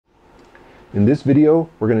In this video,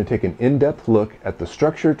 we're going to take an in-depth look at the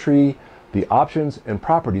structure tree, the options and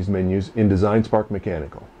properties menus in DesignSpark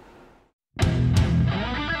Mechanical.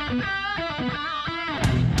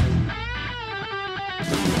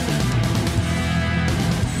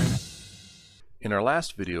 In our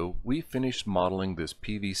last video, we finished modeling this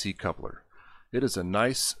PVC coupler. It is a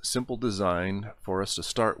nice, simple design for us to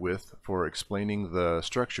start with for explaining the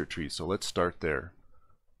structure tree, so let's start there.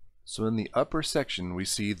 So in the upper section we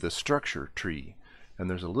see the structure tree, and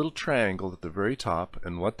there's a little triangle at the very top,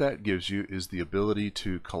 and what that gives you is the ability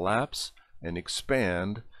to collapse and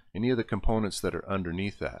expand any of the components that are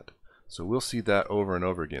underneath that. So we'll see that over and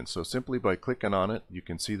over again. So simply by clicking on it, you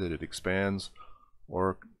can see that it expands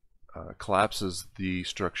or collapses the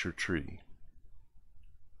structure tree.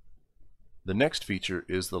 The next feature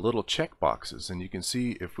is the little checkboxes, and you can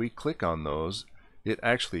see if we click on those, it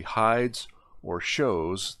actually hides or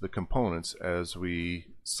shows the components as we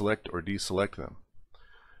select or deselect them.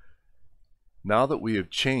 Now that we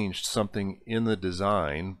have changed something in the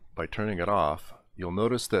design by turning it off, you'll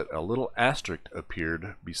notice that a little asterisk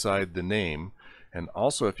appeared beside the name, and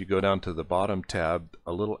also if you go down to the bottom tab,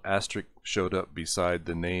 a little asterisk showed up beside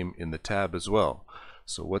the name in the tab as well.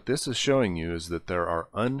 So what this is showing you is that there are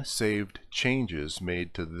unsaved changes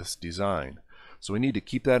made to this design. So we need to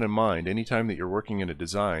keep that in mind anytime that you're working in a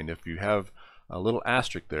design. If you have a little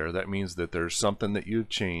asterisk there, that means that there's something that you've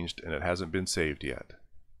changed and it hasn't been saved yet.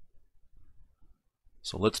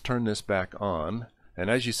 So let's turn this back on, and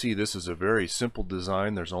as you see, this is a very simple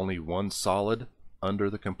design. There's only one solid under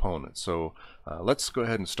the component. So let's go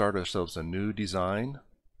ahead and start ourselves a new design.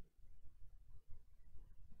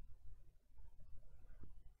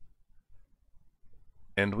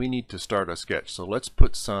 And we need to start a sketch. So let's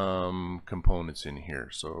put some components in here.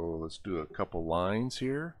 So let's do a couple lines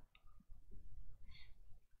here.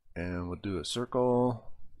 And we'll do a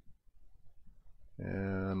circle.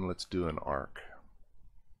 And let's do an arc.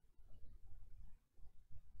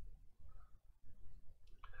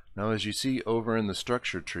 Now as you see over in the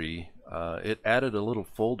structure tree, it added a little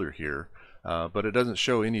folder here, but it doesn't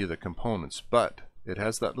show any of the components, but it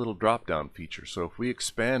has that little drop down feature. So if we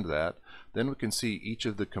expand that, then we can see each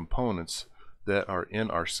of the components that are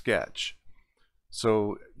in our sketch.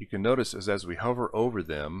 So you can notice as we hover over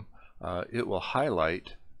them, it will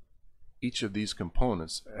highlight each of these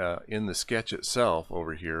components in the sketch itself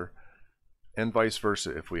over here, and vice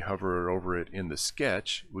versa. If we hover over it in the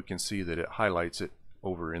sketch, we can see that it highlights it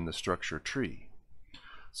over in the structure tree.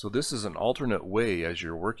 So this is an alternate way as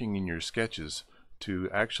you're working in your sketches to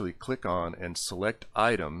actually click on and select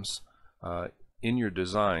items in your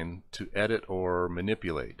design to edit or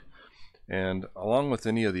manipulate. And along with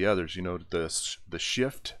any of the others, you know, the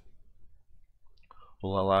shift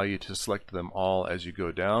will allow you to select them all as you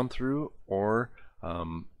go down through, or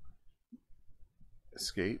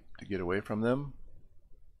escape to get away from them.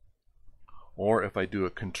 Or if I do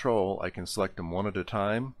a control, I can select them one at a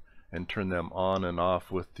time and turn them on and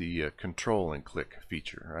off with the control and click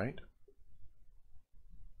feature, right?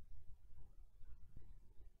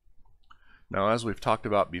 Now, as we've talked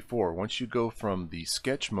about before, once you go from the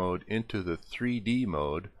sketch mode into the 3D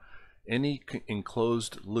mode, any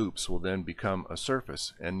enclosed loops will then become a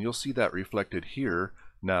surface, and you'll see that reflected here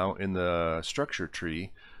now in the structure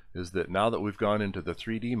tree, is that now that we've gone into the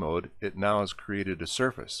 3D mode, it now has created a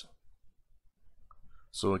surface.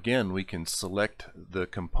 So again, we can select the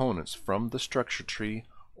components from the structure tree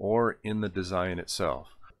or in the design itself.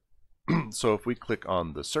 So if we click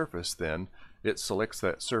on the surface, then it selects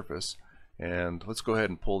that surface, and let's go ahead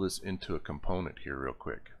and pull this into a component here real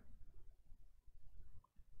quick.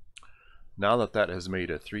 Now that that has made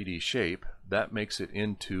a 3D shape, that makes it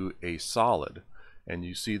into a solid, and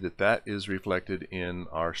you see that that is reflected in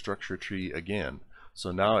our structure tree again.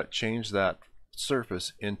 So now it changed that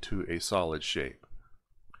surface into a solid shape.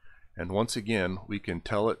 And once again, we can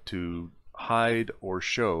tell it to hide or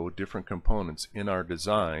show different components in our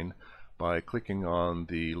design by clicking on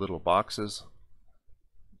the little boxes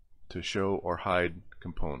to show or hide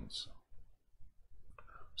components.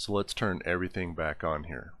 So let's turn everything back on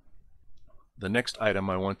here. The next item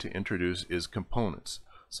I want to introduce is components.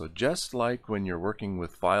 So just like when you're working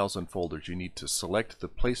with files and folders, you need to select the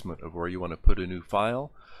placement of where you want to put a new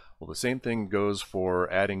file. Well, the same thing goes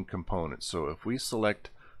for adding components. So if we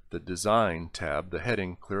select the Design tab, the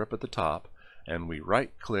heading clear up at the top, and we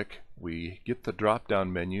right click, we get the drop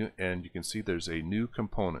down menu, and you can see there's a new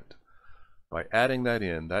component. By adding that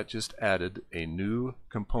in, that just added a new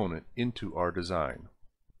component into our design.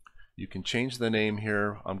 You can change the name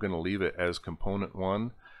here. I'm going to leave it as component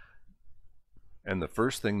 1, and the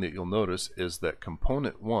first thing that you'll notice is that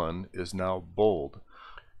component 1 is now bold.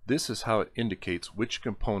 this is how it indicates which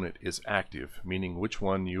component is active, meaning which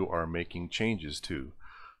one you are making changes to.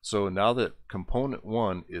 So now that component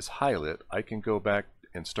 1 is highlighted, I can go back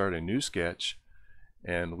and start a new sketch,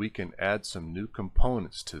 and we can add some new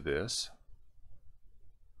components to this.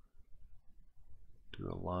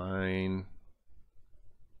 Do a line.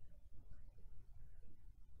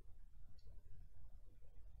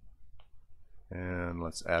 And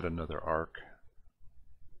let's add another arc.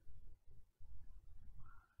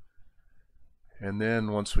 And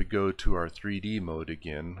then once we go to our 3D mode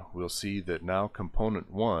again, we'll see that now component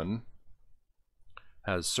 1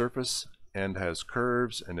 has surface and has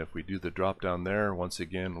curves, and if we do the drop down there, once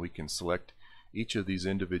again we can select each of these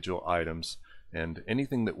individual items, and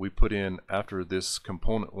anything that we put in after this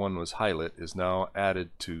component 1 was highlighted is now added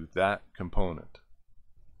to that component.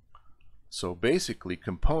 So basically,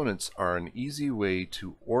 components are an easy way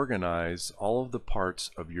to organize all of the parts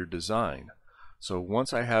of your design. So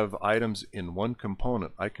once I have items in one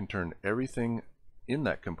component, I can turn everything in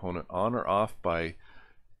that component on or off by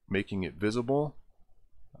making it visible,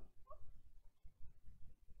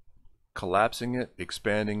 collapsing it,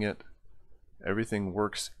 expanding it. Everything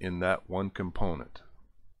works in that one component.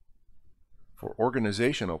 For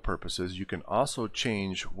organizational purposes, you can also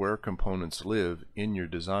change where components live in your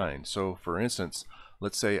design. So for instance,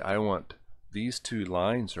 let's say I want these two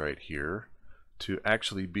lines right here to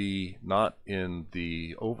actually be not in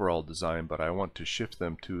the overall design, but I want to shift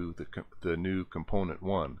them to the new component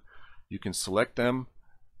 1. You can select them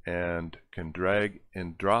and can drag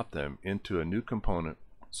and drop them into a new component,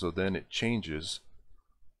 so then it changes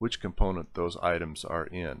which component those items are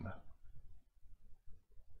in.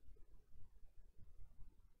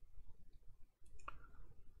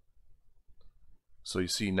 So you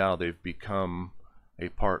see now they've become a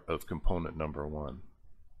part of component number 1.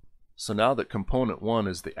 So now that component 1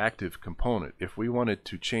 is the active component, if we wanted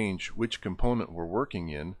to change which component we're working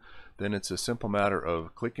in, then it's a simple matter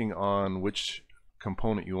of clicking on which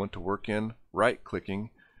component you want to work in, right-clicking,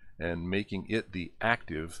 and making it the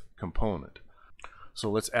active component. So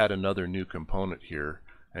let's add another new component here,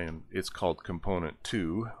 and it's called component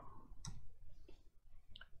 2.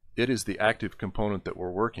 It is the active component that we're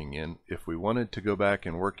working in. If we wanted to go back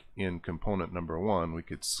and work in component number 1, we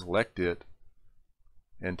could select it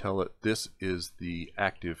and tell it this is the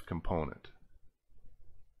active component.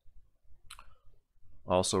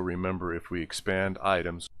 Also remember, if we expand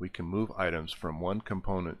items, we can move items from one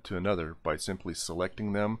component to another by simply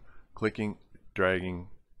selecting them, clicking, dragging,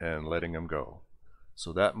 and letting them go.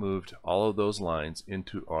 So that moved all of those lines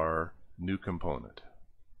into our new component.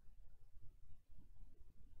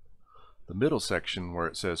 The middle section where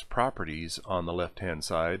it says properties on the left hand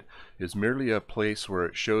side is merely a place where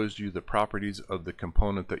it shows you the properties of the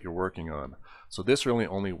component that you're working on. So this really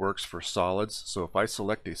only works for solids. So if I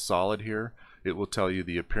select a solid here, it will tell you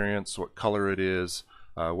the appearance, what color it is,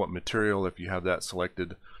 what material if you have that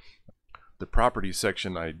selected. The properties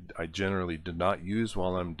section I generally do not use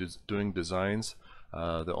while I'm doing designs.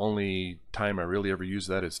 The only time I really ever use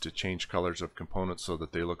that is to change colors of components so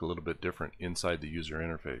that they look a little bit different inside the user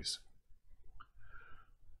interface.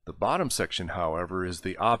 The bottom section, however, is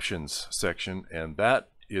the options section, and that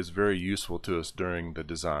is very useful to us during the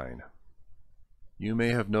design. You may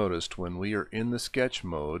have noticed when we are in the sketch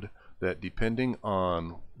mode that depending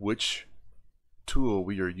on which tool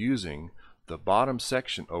we are using, the bottom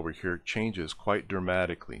section over here changes quite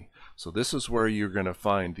dramatically. So this is where you're going to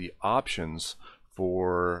find the options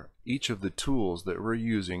for each of the tools that we're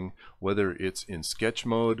using, whether it's in sketch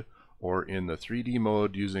mode or in the 3D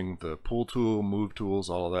mode using the pull tool, move tools,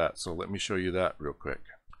 all of that. So let me show you that real quick.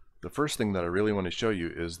 The first thing that I really want to show you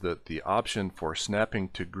is that the option for snapping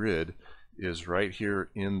to grid is right here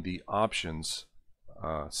in the options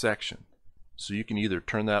section. So you can either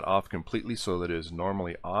turn that off completely so that it is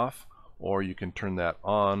normally off, or you can turn that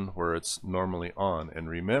on where it's normally on. And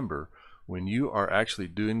remember, when you are actually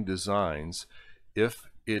doing designs, if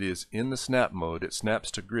it is in the snap mode, it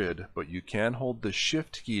snaps to grid, but you can hold the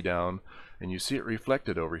shift key down, and you see it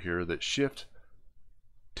reflected over here that shift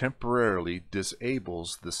temporarily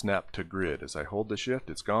disables the snap to grid. As I hold the shift,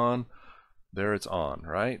 it's gone, there it's on,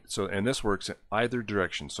 right? So, and this works in either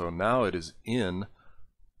direction. So now it is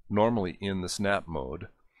normally in the snap mode,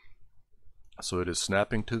 so it is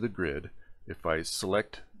snapping to the grid. If I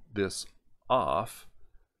select this off,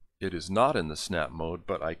 it is not in the snap mode,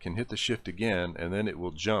 but I can hit the shift again and then it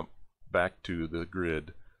will jump back to the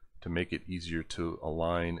grid to make it easier to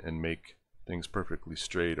align and make things perfectly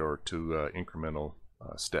straight, or to incremental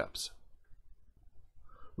steps.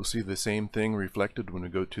 We'll see the same thing reflected when we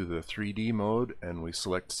go to the 3D mode and we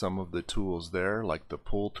select some of the tools there, like the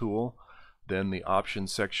pull tool. Then the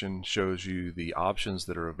options section shows you the options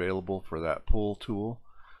that are available for that pull tool.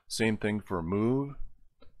 Same thing for move,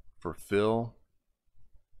 for fill.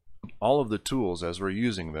 All of the tools, as we're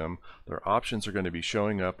using them, their options are going to be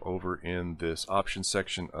showing up over in this options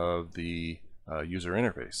section of the user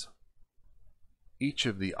interface. Each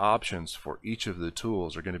of the options for each of the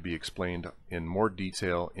tools are going to be explained in more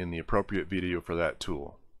detail in the appropriate video for that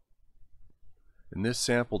tool. In this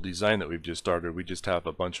sample design that we've just started, we just have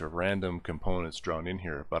a bunch of random components drawn in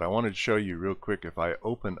here, but I wanted to show you real quick, if I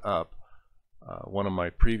open up one of my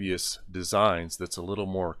previous designs that's a little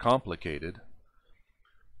more complicated.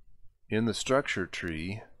 In the structure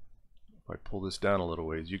tree, if I pull this down a little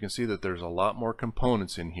ways, you can see that there's a lot more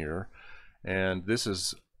components in here, and this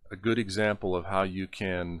is a good example of how you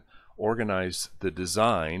can organize the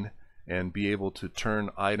design and be able to turn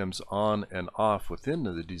items on and off within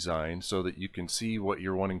the design so that you can see what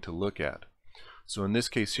you're wanting to look at. So in this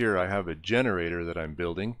case here, I have a generator that I'm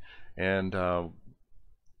building, and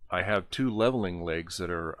I have two leveling legs that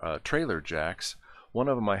are trailer jacks. One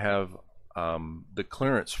of them I have the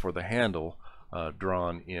clearance for the handle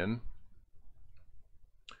drawn in,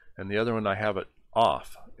 and the other one I have it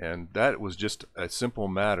off. And that was just a simple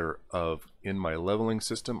matter of, in my leveling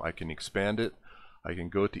system, I can expand it. I can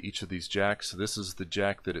go to each of these jacks. So this is the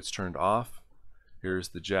jack that it's turned off. Here's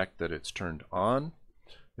the jack that it's turned on.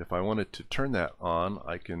 If I wanted to turn that on,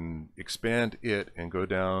 I can expand it and go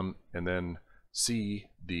down and then see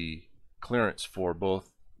the clearance for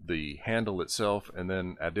both the handle itself and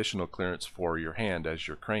then additional clearance for your hand as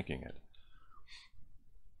you're cranking it.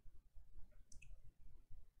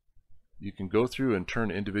 You can go through and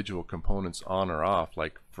turn individual components on or off.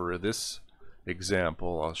 Like for this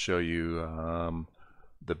example, I'll show you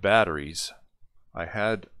the batteries. I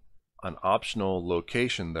had an optional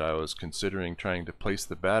location that I was considering trying to place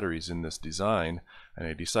the batteries in this design, and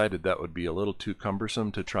I decided that would be a little too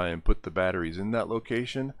cumbersome to try and put the batteries in that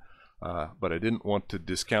location, but I didn't want to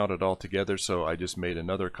discount it altogether, so I just made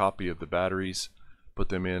another copy of the batteries, put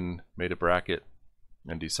them in, made a bracket,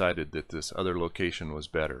 and decided that this other location was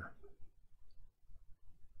better.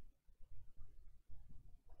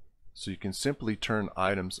 So you can simply turn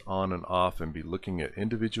items on and off and be looking at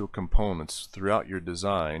individual components throughout your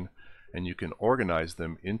design, and you can organize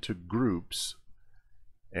them into groups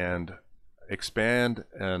and expand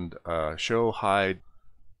and show, hide.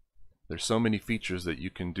 There's so many features that you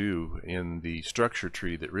can do in the structure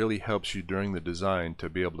tree that really helps you during the design to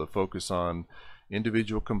be able to focus on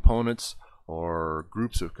individual components or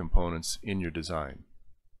groups of components in your design.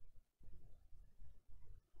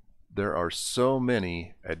 There are so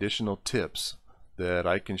many additional tips that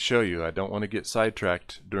I can show you. I don't want to get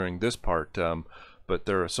sidetracked during this part, but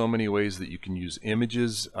there are so many ways that you can use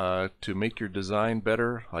images to make your design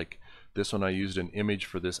better. Like this one, I used an image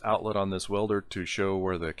for this outlet on this welder to show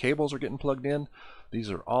where the cables are getting plugged in. These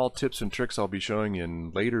are all tips and tricks I'll be showing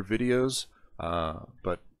in later videos,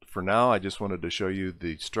 but for now I just wanted to show you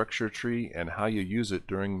the structure tree and how you use it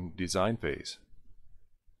during design phase.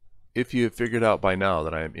 If you have figured out by now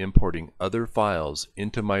that I am importing other files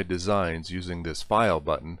into my designs using this File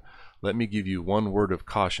button, let me give you one word of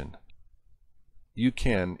caution. You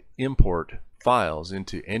can import files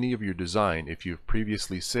into any of your design if you've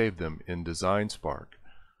previously saved them in DesignSpark.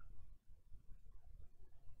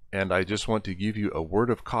 And I just want to give you a word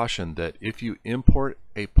of caution that if you import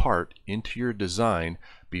a part into your design,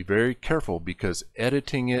 be very careful, because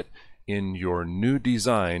editing it in your new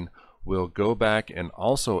design will go back and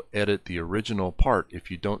also edit the original part if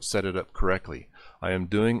you don't set it up correctly. I am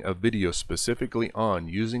doing a video specifically on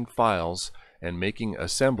using files and making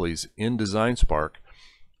assemblies in DesignSpark.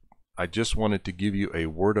 I just wanted to give you a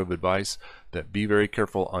word of advice that be very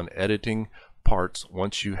careful on editing parts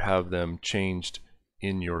once you have them changed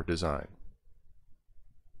in your design.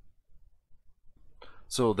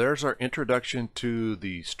 So there's our introduction to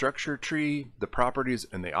the structure tree, the properties,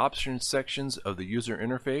 and the options sections of the user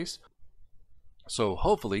interface. So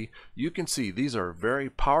hopefully you can see these are very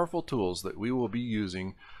powerful tools that we will be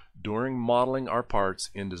using during modeling our parts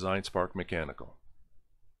in DesignSpark Mechanical.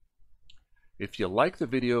 If you like the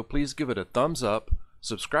video, please give it a thumbs up,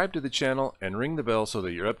 subscribe to the channel, and ring the bell so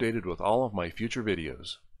that you're updated with all of my future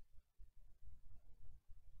videos.